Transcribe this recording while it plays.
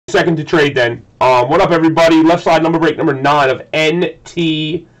Second to trade then. What up, everybody? Left side number break number 9 of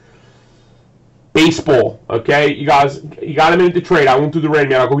NT Baseball. Okay, you guys, you got a minute to trade. I won't do the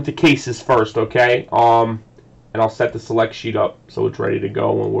random yet. I'll go with the cases first. Okay. And I'll set the select sheet up so it's ready to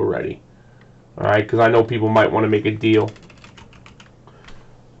go when we're ready. All right, because I know people might want to make a deal.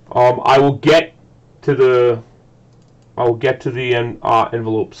 I will get to the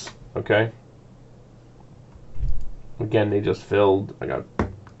envelopes. Okay. Again, they just filled. I got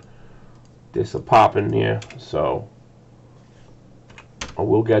this a pop in here, so I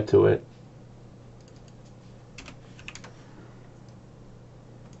will get to it.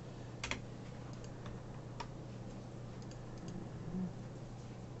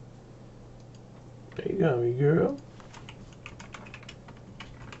 There you go, you girl.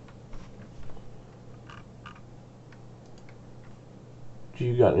 Do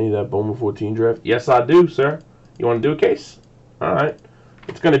you got any of that Bowman 14 draft? Yes, I do, sir. You want to do a case? All right.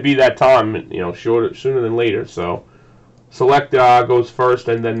 It's going to be that time, you know, sooner than later. So, select goes first,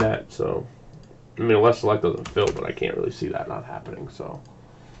 and then that. So, I mean, unless select doesn't fill, but I can't really see that not happening. So,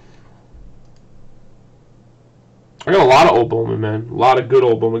 I got a lot of old Bowman, man. A lot of good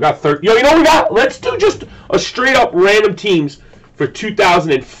old Bowman. We got 30. Yo, you know what we got? Let's do just a straight up random teams for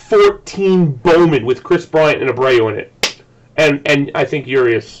 2014 Bowman with Chris Bryant and Abreu in it, and I think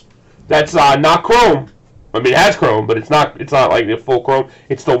Urias. That's not Chrome. I mean, it has Chrome, but it's not like the full Chrome.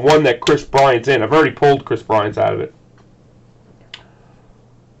 It's the one that Chris Bryant's in. I've already pulled Chris Bryant's out of it.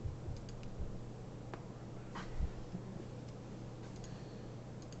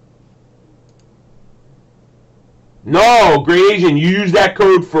 No, Great Asian, you use that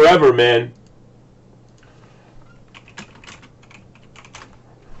code forever, man.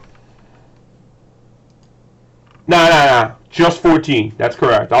 Nah. Just 14. That's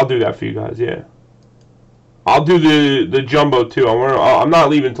correct. I'll do that for you guys, yeah. I'll do the jumbo too. I'm not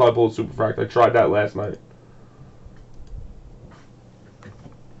leaving until I pull a Superfract. I tried that last night.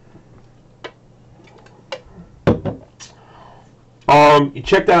 You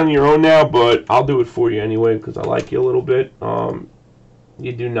check that on your own now, but I'll do it for you anyway because I like you a little bit.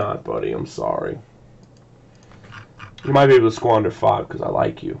 You do not, buddy. I'm sorry. You might be able to squander 5 because I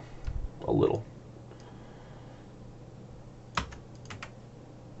like you a little.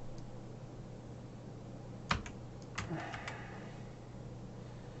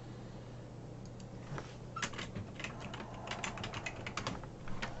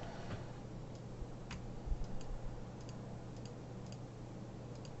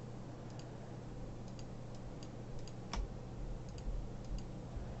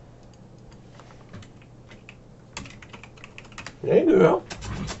 Hey, girl.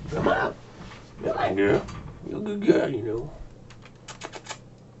 Come on. Come on, girl. You're a good girl, you know.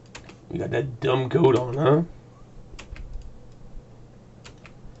 You got that dumb coat on, huh?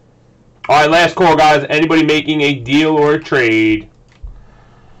 All right, last call, guys. Anybody making a deal or a trade?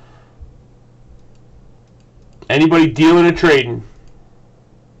 Anybody dealing or trading?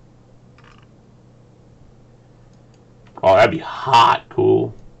 Oh, that'd be hot.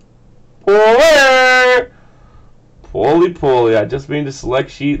 Cool. Poly. I just made the select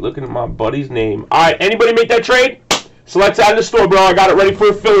sheet looking at my buddy's name. Alright, anybody make that trade? Select's out in the store, bro. I got it ready for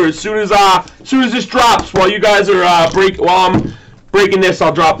a filler. As soon as this drops, while you guys are while I'm breaking this,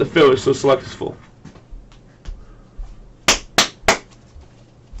 I'll drop the filler, so select is full.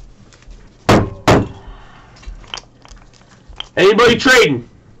 Anybody trading?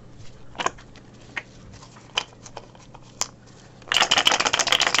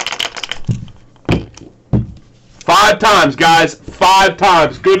 Five times, guys. 5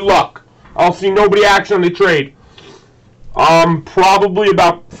 times. Good luck. I'll see nobody action on the trade. Probably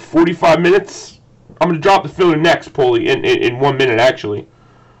about 45 minutes. I'm going to drop the filler next, Paulie, in 1 minute, actually.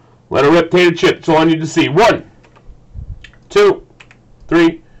 Let her rip, tater chip. That's all I need to see. 1, 2,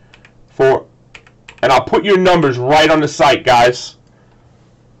 3, 4. And I'll put your numbers right on the site, guys.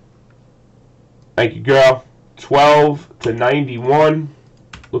 Thank you, girl. 12 to 91.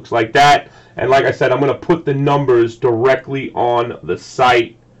 Looks like that. And like I said, I'm going to put the numbers directly on the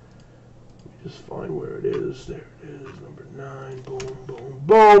site. Let me just find where it is. There it is. Number 9. Boom, boom,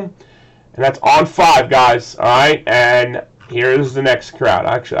 boom. And that's on 5, guys. All right. And here's the next crowd.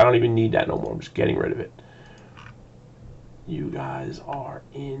 Actually, I don't even need that no more. I'm just getting rid of it. You guys are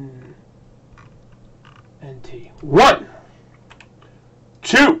in NT. 1,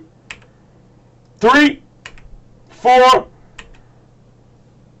 2, 3, 4,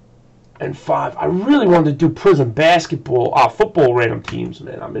 and 5. I really wanted to do Prism basketball, football random teams,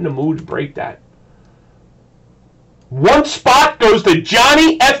 man. I'm in the mood to break that. 1 spot goes to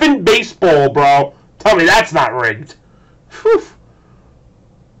Johnny effing Baseball, bro. Tell me that's not rigged. Whew.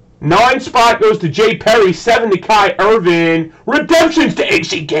 9 spot goes to Jay Perry. 7 to Kai Irvin. Redemptions to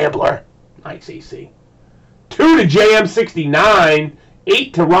AC Gambler. Nice, AC. 2 to JM69.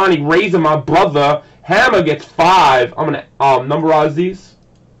 8 to Ronnie Razor, my brother. Hammer gets 5. I'm going to numberize these.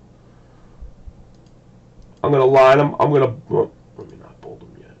 I'm going to line them. I'm going to... let me not bold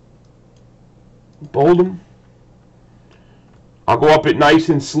them yet. Bold them. I'll go up it nice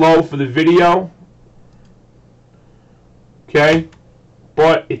and slow for the video. Okay?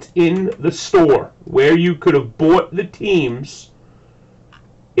 But it's in the store. Where you could have bought the teams,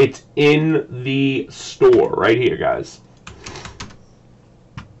 it's in the store. Right here, guys.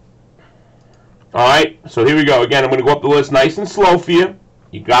 Alright, so here we go. Again, I'm going to go up the list nice and slow for you.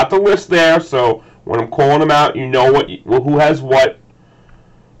 You got the list there, so when I'm calling them out, you know who has what.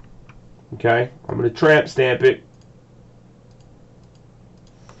 Okay, I'm going to tramp stamp it.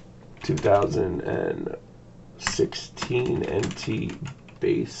 2016 NT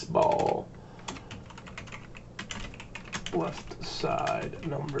Baseball. Left side,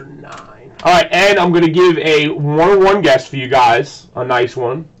 number 9. Alright, and I'm going to give a 1-on-1 guess for you guys. A nice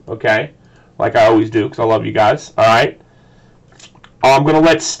one, okay? Like I always do, because I love you guys. Alright? I'm going to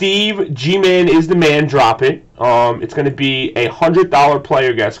let Steve, G-Man is the man, drop it. It's going to be a $100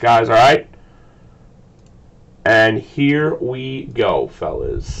 player guess, guys, alright? And here we go,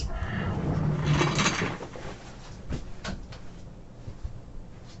 fellas.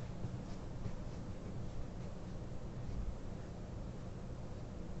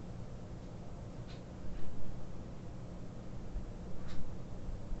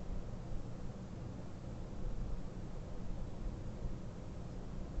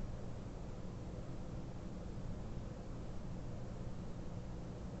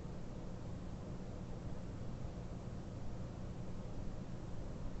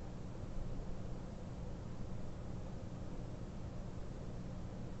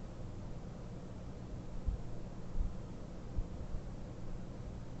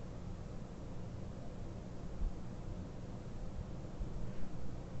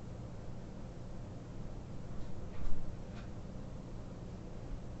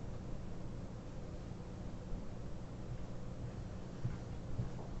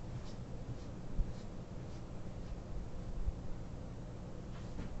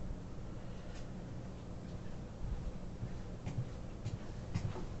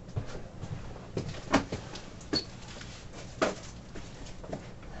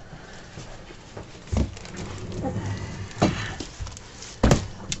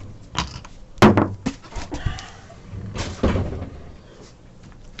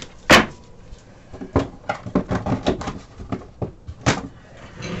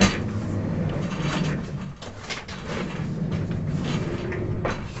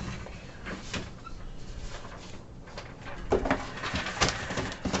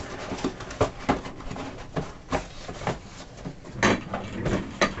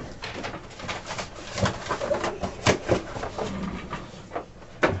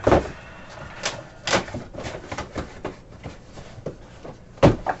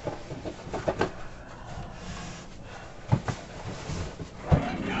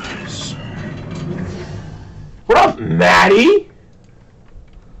 Maddie?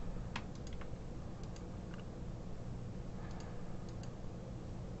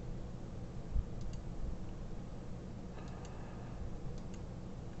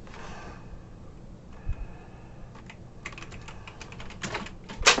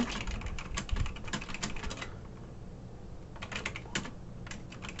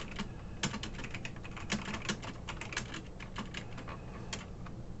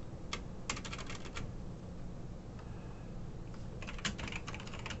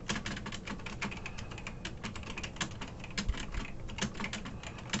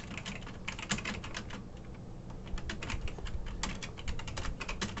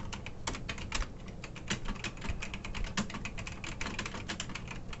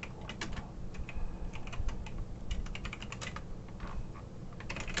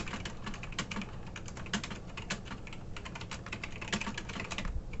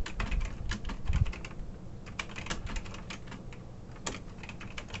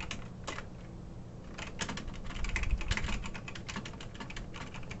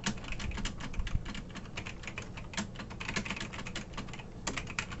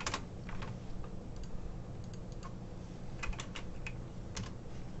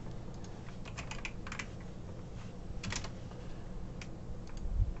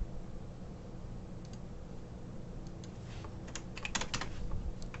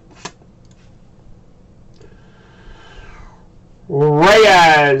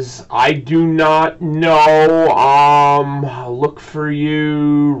 Reyes, I do not know. Look for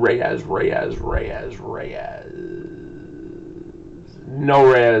you. Reyes.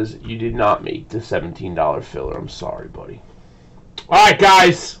 No, Reyes, you did not make the $17 filler. I'm sorry, buddy. All right,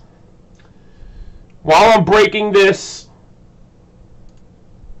 guys. While I'm breaking this,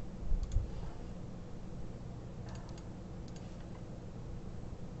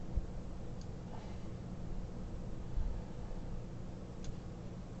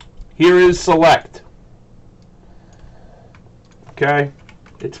 here is select. Okay,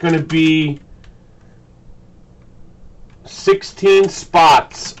 it's going to be 16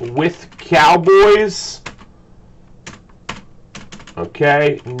 spots with Cowboys.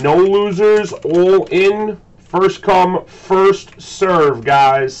 Okay, no losers, all in, first come, first serve,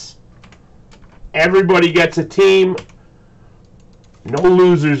 guys. Everybody gets a team. No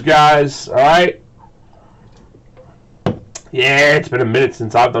losers, guys. All right. Yeah, it's been a minute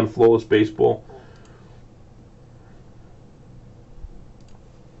since I've done Flawless Baseball.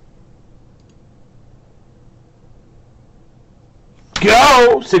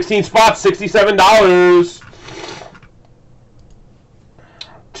 Go! 16 spots, $67.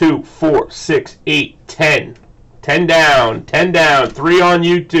 2, 4, 6, 8, 10. 10 down, 10 down, 3 on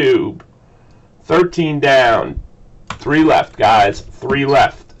YouTube. 13 down, 3 left, guys. 3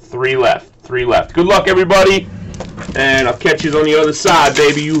 left, 3 left, 3 left. Good luck, everybody. And I'll catch you on the other side,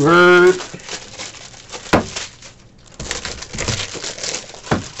 baby. You heard?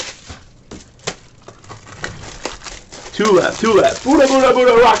 Two left, 2 left. Buddha, Buddha,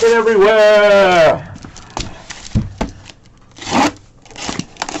 Buddha, rocking everywhere.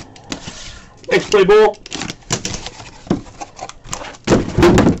 Next play ball.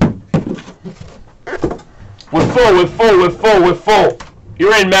 We're full, we're full, we're full, we're full.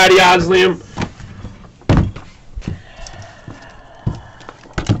 You're in, Matty Oslium.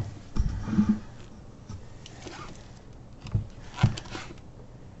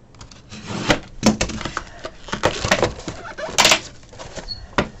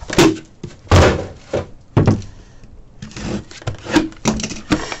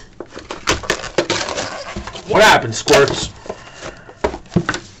 What happened, Squirts?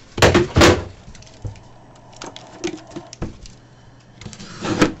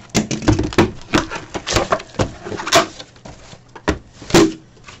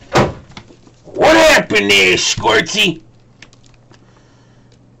 What happened there, Squirtsy?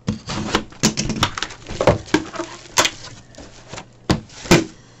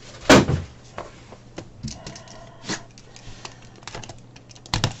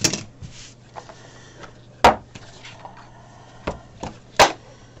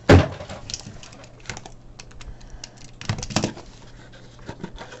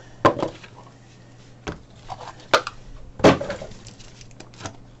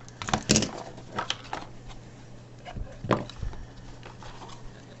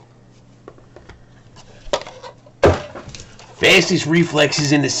 Fastest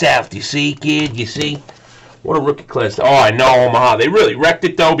reflexes in the South, you see, kid, you see? What a rookie class. Oh, I know, Omaha. They really wrecked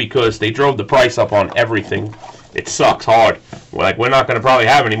it, though, because they drove the price up on everything. It sucks hard. Like, we're not going to probably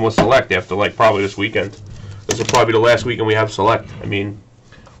have any more Select after, like, probably this weekend. This will probably be the last weekend we have Select. I mean,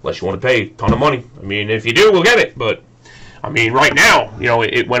 unless you want to pay a ton of money. I mean, if you do, we'll get it. But, I mean, right now, you know,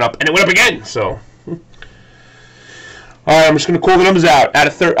 it went up, and it went up again, so. All right, I'm just going to call the numbers out. Out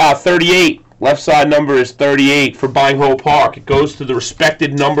of 38. Left side number is 38 for Buying Hole Park. It goes to the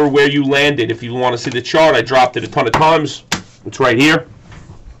respected number where you landed. If you want to see the chart, I dropped it a ton of times. It's right here.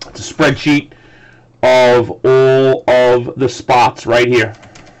 It's a spreadsheet of all of the spots right here.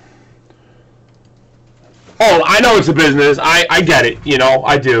 Oh, I know it's a business. I get it. You know,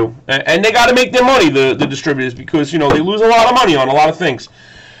 I do. And they got to make their money, the distributors, because, you know, they lose a lot of money on a lot of things.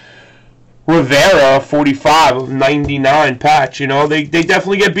 Rivera, 45 of 99 patch. You know, they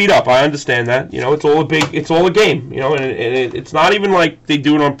definitely get beat up. I understand that. You know, it's all a game. You know, and it's not even like they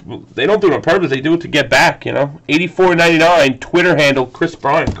don't do it on purpose. They do it to get back. You know, 84.99 Twitter handle Chris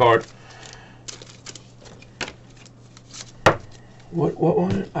Bryant card.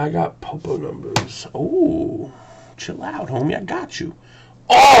 What? I got Popo numbers. Oh, chill out, homie. I got you.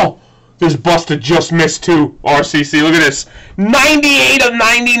 Oh. This Buster just missed too, RCC. Look at this. 98 of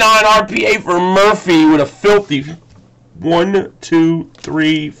 99 RPA for Murphy with a filthy 1, 2,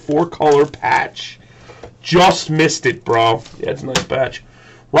 3, 4 color patch. Just missed it, bro. Yeah, it's a nice patch.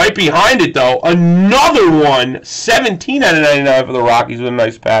 Right behind it, though, another one. 17 out of 99 for the Rockies with a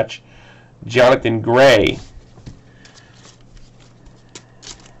nice patch. Jonathan Gray.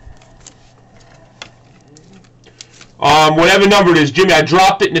 Whatever number it is, Jimmy, I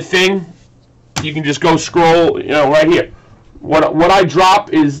dropped it in the thing. You can just go scroll, you know, right here. What I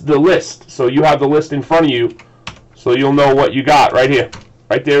drop is the list. So you have the list in front of you. So you'll know what you got right here.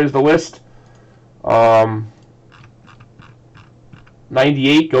 Right there is the list.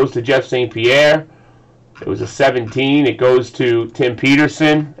 98 goes to Jeff St. Pierre. It was a 17. It goes to Tim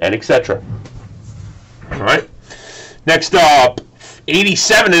Peterson, and etc. All right. Next up,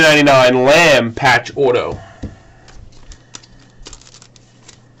 87 to 99 Lamb patch auto.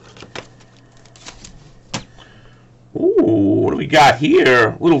 Ooh, what do we got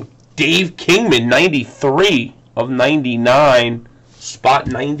here? Little Dave Kingman, 93 of 99, spot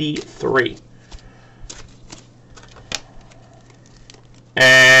 93.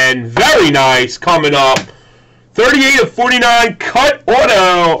 And very nice coming up, 38 of 49 cut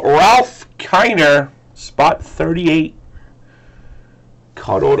auto, Ralph Kiner, spot 38.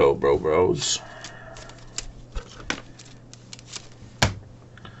 Cut auto, bros.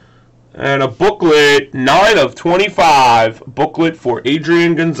 And a booklet, 9 of 25. Booklet for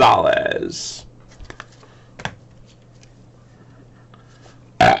Adrian Gonzalez.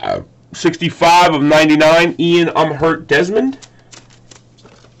 65 of 99, Ian Umhurt Desmond.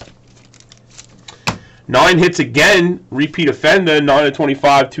 9 hits again, repeat offender, 9 of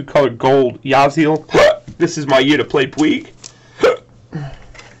 25, 2-color gold, Yasiel. This is my year to play Puig.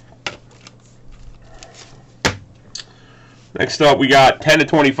 Next up, we got 10 of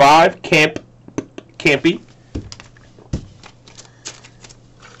 25, Campy.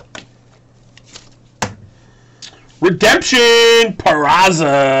 Redemption,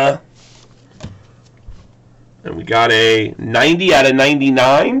 Peraza. And we got a 90 out of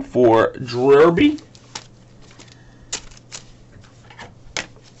 99 for Drerby.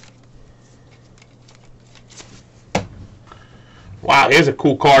 Wow, here's a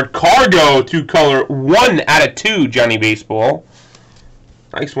cool card. Cargo, 2-color, 1 out of 2, Johnny Baseball.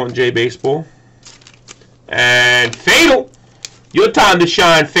 Nice one, Jay Baseball. And Fatal. Your time to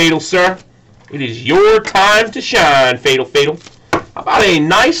shine, Fatal, sir. It is your time to shine, Fatal. How about a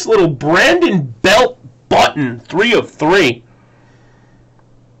nice little Brandon Belt button, 3 of 3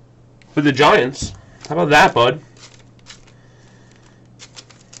 for the Giants. How about that, bud?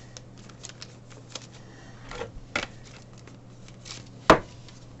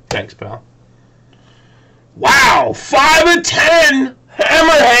 Thanks, pal. Wow, 5 of 10,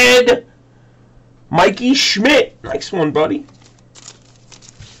 Hammerhead, Mikey Schmidt. Nice one, buddy.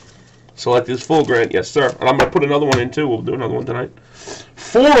 Select this full, Grant. Yes, sir. And I'm going to put another one in, too. We'll do another one tonight.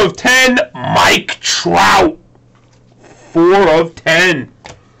 4 of 10, Mike Trout. 4 of 10.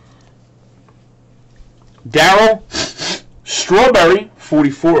 Darryl Strawberry,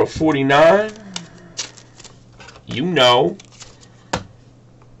 44 of 49. You know.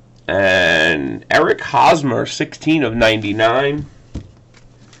 And Eric Hosmer, 16 of 99.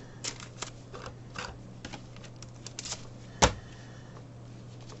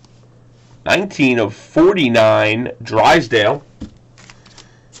 $19 of 49, Drysdale.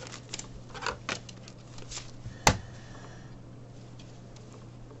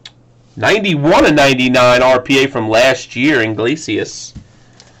 $91 of 99 RPA from last year, Iglesias.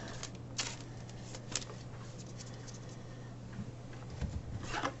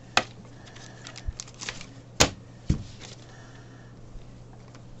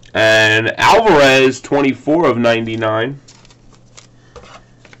 And Alvarez, 24 of 99.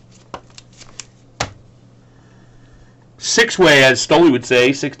 Six-way, as Stoley would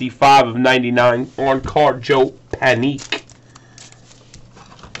say, 65 of 99 on card, Joe Panique.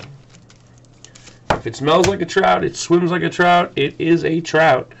 If it smells like a trout, it swims like a trout, it is a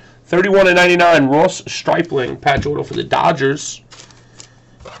trout. 31 of 99, Ross Stripling, patch auto for the Dodgers.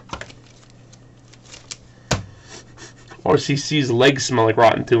 RCC's legs smell like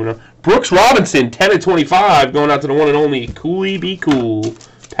rotten tuna. Brooks Robinson, 10 of 25, going out to the one and only Cooley Be Cool,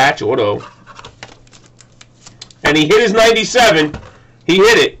 patch auto. And he hit his 97. He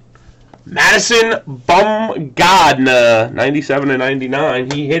hit it. Madison Bumgarner, 97 of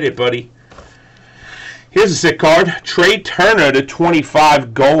 99. He hit it, buddy. Here's a sick card. Trey Turner to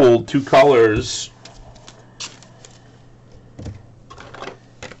 25 gold, 2 colors.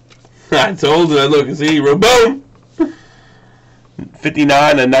 I told you that. Look, see, boom.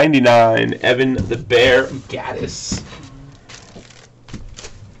 59 of 99. Evan the Bear Gaddis.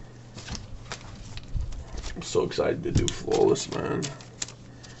 I'm so excited to do Flawless, man.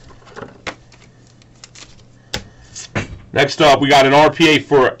 Next up, we got an RPA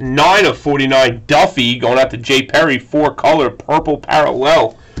for 9 of 49. Duffy going out to Jay Perry, 4-color purple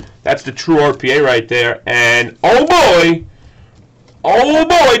parallel. That's the true RPA right there. And oh boy,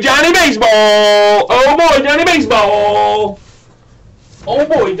 Johnny Baseball. Oh boy, Johnny Baseball. Oh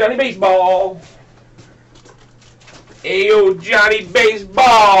boy, Johnny Baseball. Ayo, Johnny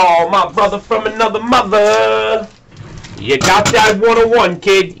Baseball, my brother from another mother. You got that 101,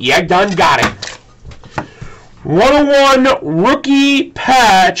 kid. You done got it. 101 rookie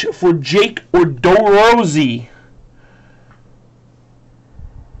patch for Jake Odorizzi.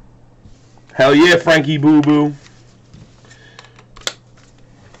 Hell yeah, Frankie Boo Boo.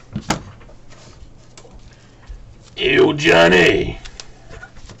 Ew, Johnny.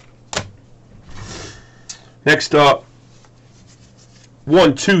 Next up,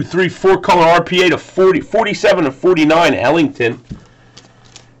 1, 2, 3, 4 color RPA to 47 to 49 Ellington.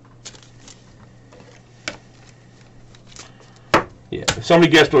 Yeah, if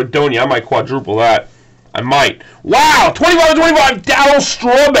somebody guessed Ordonia, I might quadruple that. I might. Wow, 25 to 25 Darryl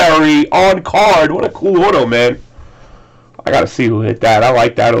Strawberry on card. What a cool auto, man. I gotta see who hit that. I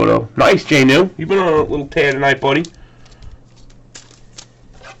like that auto. Nice, J New. You've been on a little tear tonight, buddy.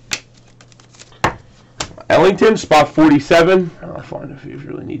 Ellington, spot 47. I'll find it if you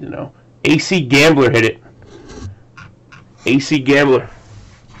really need to know. AC Gambler hit it. AC Gambler.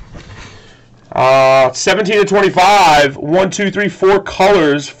 17 to 25. 1, 2, 3, 4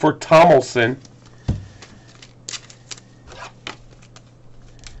 colors for Tomlinson.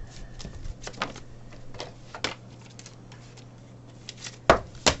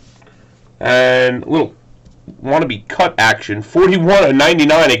 And a little wannabe cut action. 41 to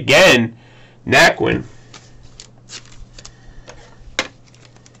 99 again. Naquin.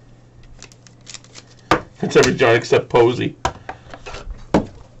 That's every John except Posey.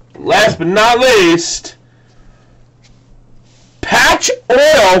 Last but not least, patch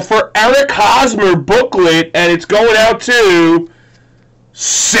oil for Eric Hosmer booklet, and it's going out to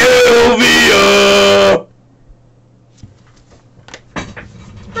Sylvia.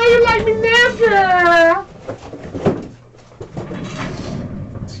 How you like me now, girl?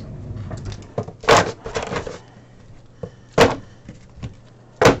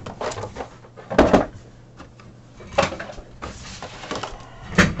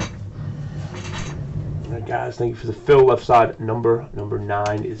 Guys, thank you for the fill. Left side number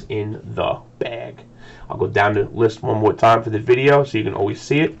 9 is in the bag. I'll go down the list one more time for the video so you can always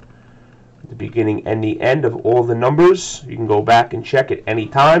see it at the beginning and the end of all the numbers. You can go back and check at any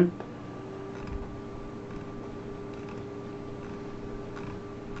time.